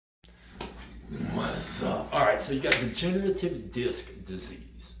so you got degenerative disc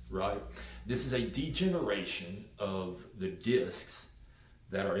disease, right? This is a degeneration of the discs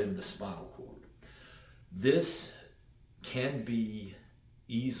that are in the spinal cord. This can be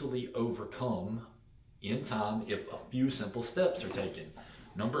easily overcome in time if a few simple steps are taken.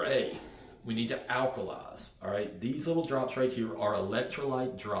 Number A, we need to alkalize, all right? These little drops right here are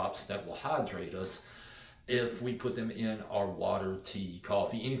electrolyte drops that will hydrate us if we put them in our water, tea,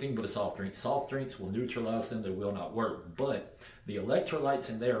 coffee, anything but a soft drink. Soft drinks will neutralize them, they will not work. But the electrolytes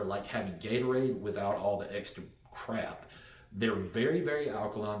in there are like having Gatorade without all the extra crap. They're very, very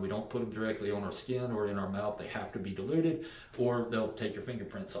alkaline. We don't put them directly on our skin or in our mouth. They have to be diluted or they'll take your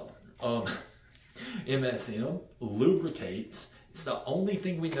fingerprints off. MSM lubricates. It's the only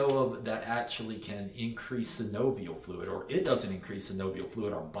thing we know of that actually can increase synovial fluid, or it doesn't increase synovial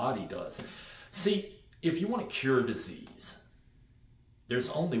fluid, our body does. See, if you want to cure disease, there's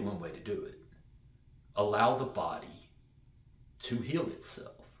only one way to do it. Allow the body to heal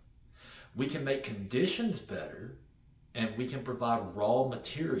itself. We can make conditions better, and we can provide raw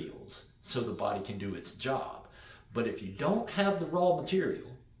materials so the body can do its job. But if you don't have the raw material,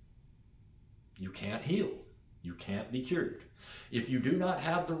 you can't heal. You can't be cured. If you do not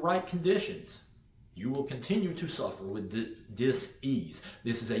have the right conditions, you will continue to suffer with dis-ease.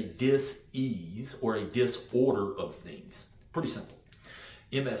 This is a dis-ease or a disorder of things. Pretty simple.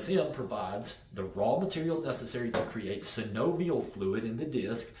 MSM provides the raw material necessary to create synovial fluid in the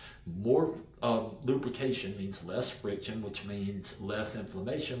disc. More lubrication means less friction, which means less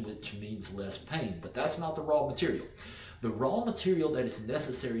inflammation, which means less pain. But that's not the raw material. The raw material that is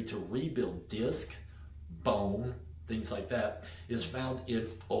necessary to rebuild disc, bone, things like that, is found in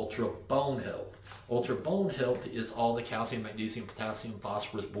Ultra Bone Health. Ultra Bone Health is all the calcium, magnesium, potassium,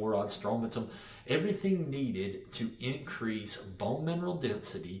 phosphorus, boron, strontium, everything needed to increase bone mineral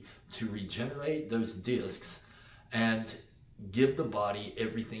density to regenerate those discs and give the body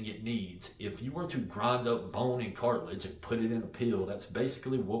everything it needs. If you were to grind up bone and cartilage and put it in a pill, that's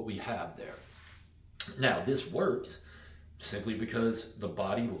basically what we have there. Now, this works simply because the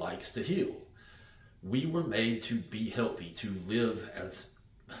body likes to heal. We were made to be healthy, to live as,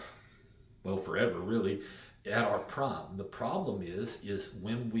 well, forever, really, at our prime. The problem is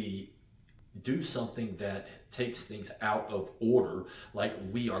when we do something that takes things out of order, like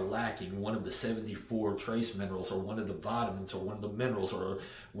we are lacking one of the 74 trace minerals or one of the vitamins or one of the minerals, or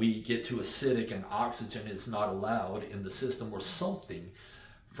we get too acidic and oxygen is not allowed in the system, or something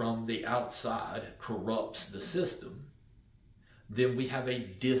from the outside corrupts the system, then we have a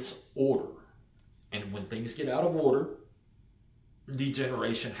disorder. And when things get out of order,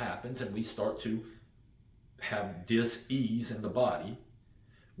 degeneration happens and we start to have dis-ease in the body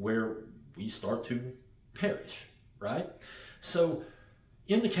where we start to perish, right? So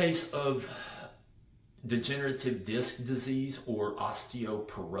in the case of degenerative disc disease or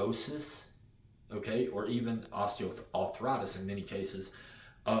osteoporosis, okay, or even osteoarthritis in many cases,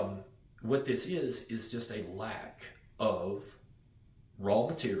 what this is just a lack of raw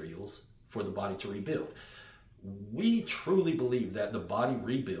materials for the body to rebuild. We truly believe that the body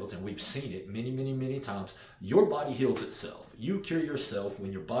rebuilds, and we've seen it many, many, many times. Your body heals itself. You cure yourself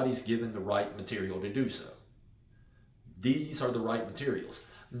when your body's given the right material to do so. These are the right materials.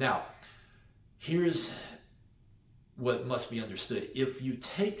 Now, here's what must be understood. If you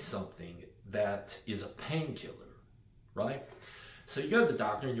take something that is a painkiller, right? So you go to the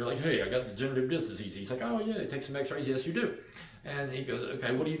doctor and you're like, hey, I got degenerative disc disease. He's like, oh yeah, take some x-rays. Yes, you do. And he goes,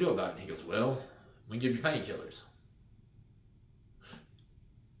 okay, what do you do about it? And he goes, well, we give you painkillers.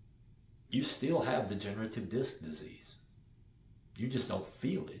 You still have degenerative disc disease. You just don't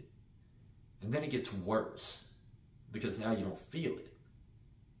feel it. And then it gets worse because now you don't feel it.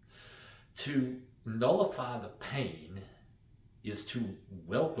 To nullify the pain is to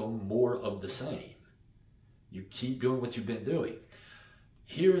welcome more of the same. You keep doing what you've been doing.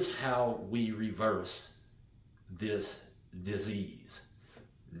 Here's how we reverse this disease.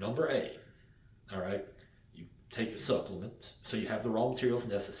 Number A, all right, you take a supplement so you have the raw materials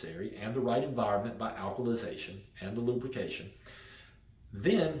necessary and the right environment by alkalization and the lubrication.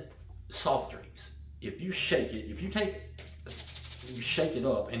 Then soft drinks. If you shake it, if you shake it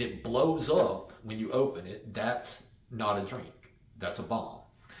up and it blows up when you open it, that's not a drink, that's a bomb.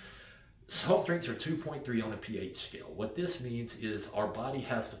 Soft drinks are 2.3 on a pH scale. What this means is our body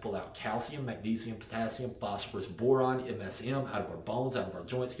has to pull out calcium, magnesium, potassium, phosphorus, boron, MSM out of our bones, out of our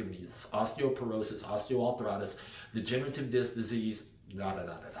joints, giving us osteoporosis, osteoarthritis, degenerative disc disease,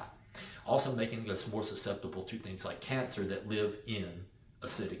 also making us more susceptible to things like cancer that live in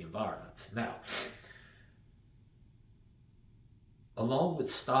acidic environments. Now, along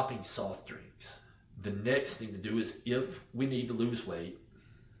with stopping soft drinks, The next thing to do is, if we need to lose weight,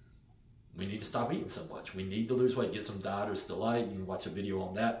 we need to stop eating so much. We need to lose weight. Get some Dieters Delight. You can watch a video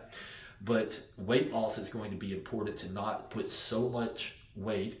on that. But weight loss is going to be important, to not put so much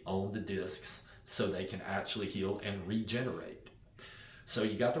weight on the discs so they can actually heal and regenerate. So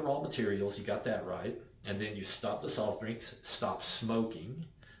you got the raw materials, you got that right. And then you stop the soft drinks, stop smoking.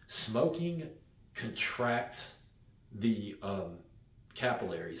 Smoking contracts the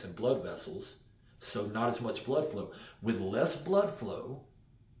capillaries and blood vessels, so not as much blood flow. With less blood flow,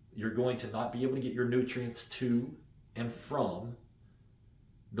 you're going to not be able to get your nutrients to and from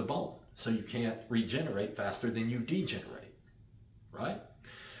the bone. So you can't regenerate faster than you degenerate, right?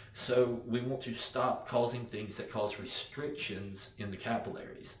 So we want to stop causing things that cause restrictions in the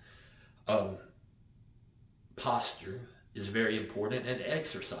capillaries. Posture is very important, and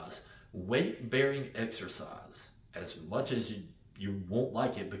exercise. Weight-bearing exercise, as much as you won't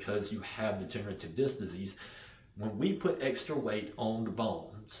like it because you have degenerative disc disease, when we put extra weight on the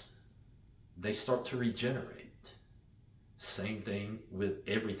bones, they start to regenerate. Same thing with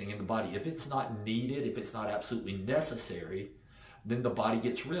everything in the body. If it's not needed, if it's not absolutely necessary, then the body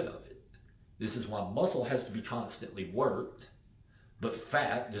gets rid of it. This is why muscle has to be constantly worked, but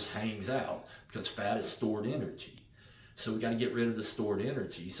fat just hangs out, because fat is stored energy. So we got to get rid of the stored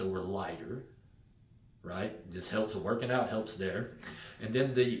energy so we're lighter, right? This helps, working out helps there. And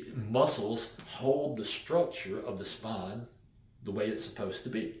then the muscles hold the structure of the spine the way it's supposed to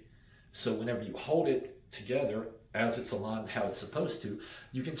be. So whenever you hold it together as it's aligned how it's supposed to,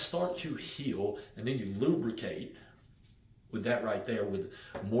 you can start to heal, and then you lubricate with that right there. With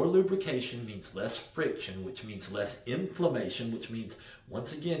more lubrication means less friction, which means less inflammation, which means,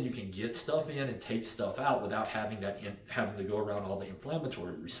 once again, you can get stuff in and take stuff out without having to go around all the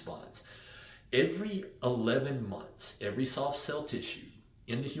inflammatory response. Every 11 months, every soft cell tissue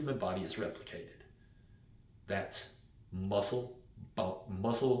in the human body is replicated. That's muscle,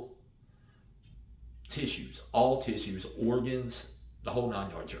 muscle tissues, all tissues, organs, the whole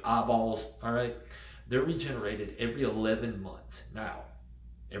 9 yards, your eyeballs, all right? They're regenerated every 11 months. Now,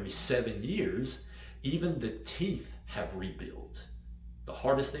 every 7 years, even the teeth have rebuilt. The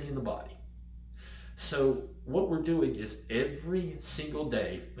hardest thing in the body. So what we're doing is, every single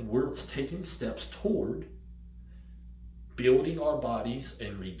day, we're taking steps toward building our bodies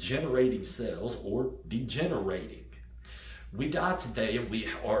and regenerating cells, or degenerating. We die today and we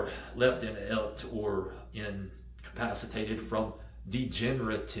are left inept or incapacitated from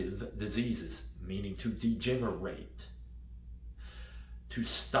degenerative diseases, meaning to degenerate. To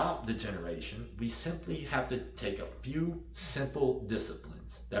stop degeneration, we simply have to take a few simple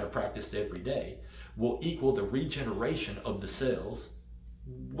disciplines that are practiced every day, will equal the regeneration of the cells,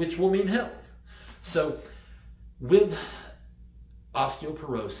 which will mean health. So with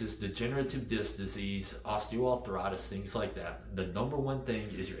osteoporosis, degenerative disc disease, osteoarthritis, things like that, the number one thing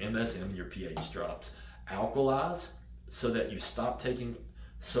is your MSM, your pH drops. Alkalize, so that you stop taking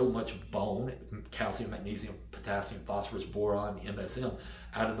so much bone, calcium, magnesium, potassium, phosphorus, boron, MSM,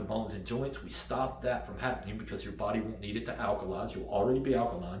 out of the bones and joints. We stop that from happening because your body won't need it to alkalize. You'll already be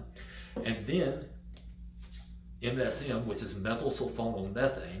alkaline. And then MSM, which is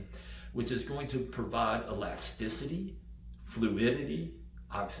methylsulfonylmethane, which is going to provide elasticity, fluidity,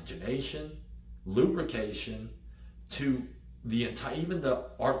 oxygenation, lubrication to the entire, even the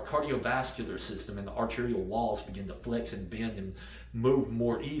cardiovascular system, and the arterial walls begin to flex and bend and move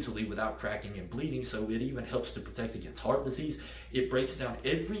more easily without cracking and bleeding. So it even helps to protect against heart disease. It breaks down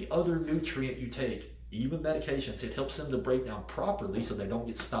every other nutrient you take, even medications. It helps them to break down properly so they don't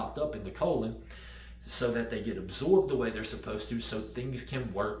get stopped up in the colon, so that they get absorbed the way they're supposed to, so things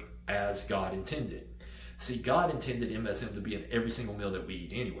can work as God intended. See, God intended MSM to be in every single meal that we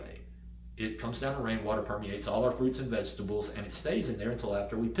eat anyway. It comes down to rainwater, permeates all our fruits and vegetables, and it stays in there until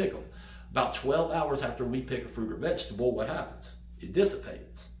after we pick them. About 12 hours after we pick a fruit or vegetable, what happens? It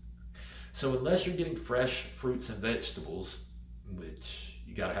dissipates. So unless you're getting fresh fruits and vegetables, which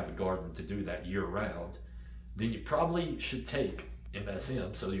you got to have a garden to do that year round, then you probably should take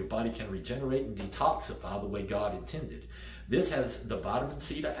MSM so your body can regenerate and detoxify the way God intended. This has the vitamin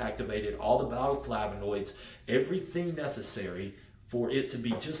C to activate it, all the bioflavonoids, everything necessary for it to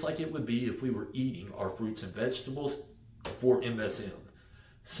be just like it would be if we were eating our fruits and vegetables for MSM.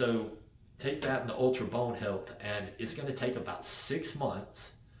 So take that in the Ultra Bone Health, and it's going to take about 6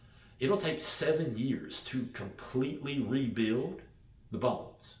 months. It'll take 7 years to completely rebuild the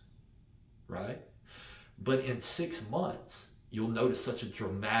bones, right? But in 6 months, you'll notice such a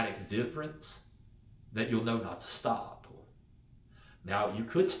dramatic difference that you'll know not to stop. Now, you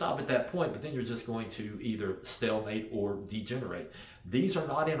could stop at that point, but then you're just going to either stalemate or degenerate. These are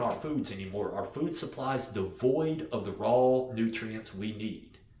not in our foods anymore. Our food supply is devoid of the raw nutrients we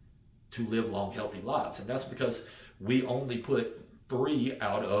need to live long, healthy lives. And that's because we only put 3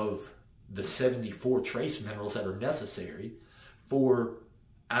 out of the 74 trace minerals that are necessary for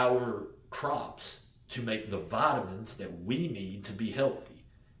our crops to make the vitamins that we need to be healthy.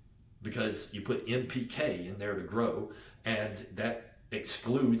 Because you put NPK in there to grow, and that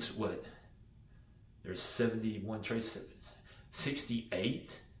excludes what? There's 71 trace,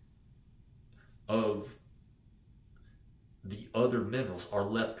 68 of the other minerals are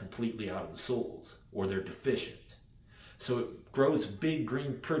left completely out of the soils, or they're deficient. So it grows big,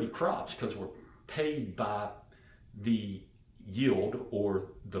 green, pretty crops because we're paid by the yield or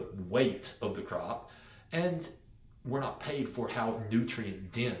the weight of the crop, and we're not paid for how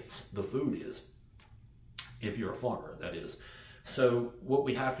nutrient dense the food is, if you're a farmer, that is. So what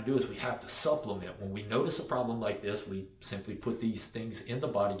we have to do is we have to supplement. When we notice a problem like this, we simply put these things in the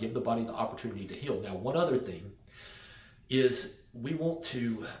body, give the body the opportunity to heal. Now, one other thing is we want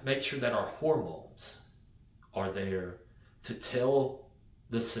to make sure that our hormones are there to tell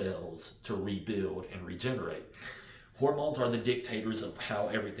the cells to rebuild and regenerate. Hormones are the dictators of how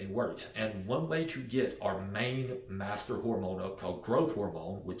everything works. And one way to get our main master hormone up, called growth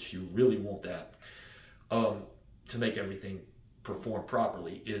hormone, which you really want that to make everything perform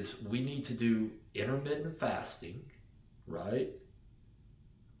properly, is we need to do intermittent fasting, right?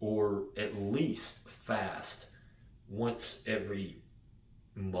 Or at least fast once every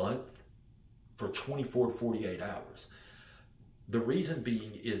month for 24 to 48 hours. The reason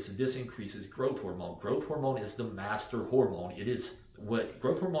being is this increases growth hormone. Growth hormone is the master hormone. It is what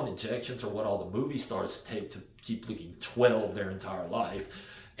growth hormone injections are what all the movie stars take to keep looking 12 their entire life.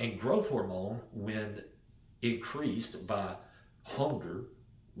 And growth hormone, when increased by hunger,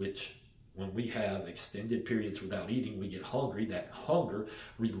 which when we have extended periods without eating, we get hungry. That hunger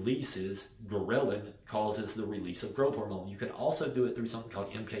releases ghrelin, causes the release of growth hormone. You can also do it through something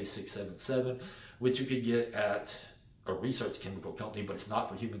called MK677, which you could get at a research chemical company, but it's not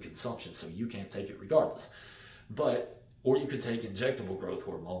for human consumption, so you can't take it regardless. Or you could take injectable growth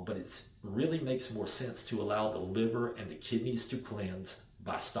hormone, but it really makes more sense to allow the liver and the kidneys to cleanse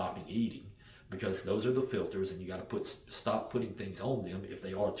by stopping eating, because those are the filters, and you got to stop putting things on them if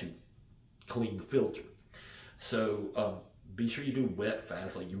they are to clean the filter. So be sure you do wet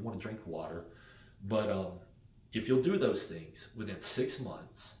fast, like you want to drink water. But if you'll do those things within 6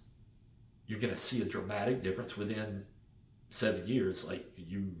 months, you're going to see a dramatic difference. Within 7 years, like,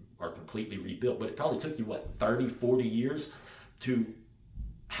 you are completely rebuilt. But it probably took you, what, 30, 40 years to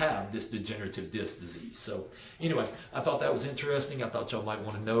have this degenerative disc disease. So anyway, I thought that was interesting. I thought y'all might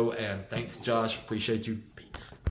want to know. And thanks, Josh. Appreciate you. Peace.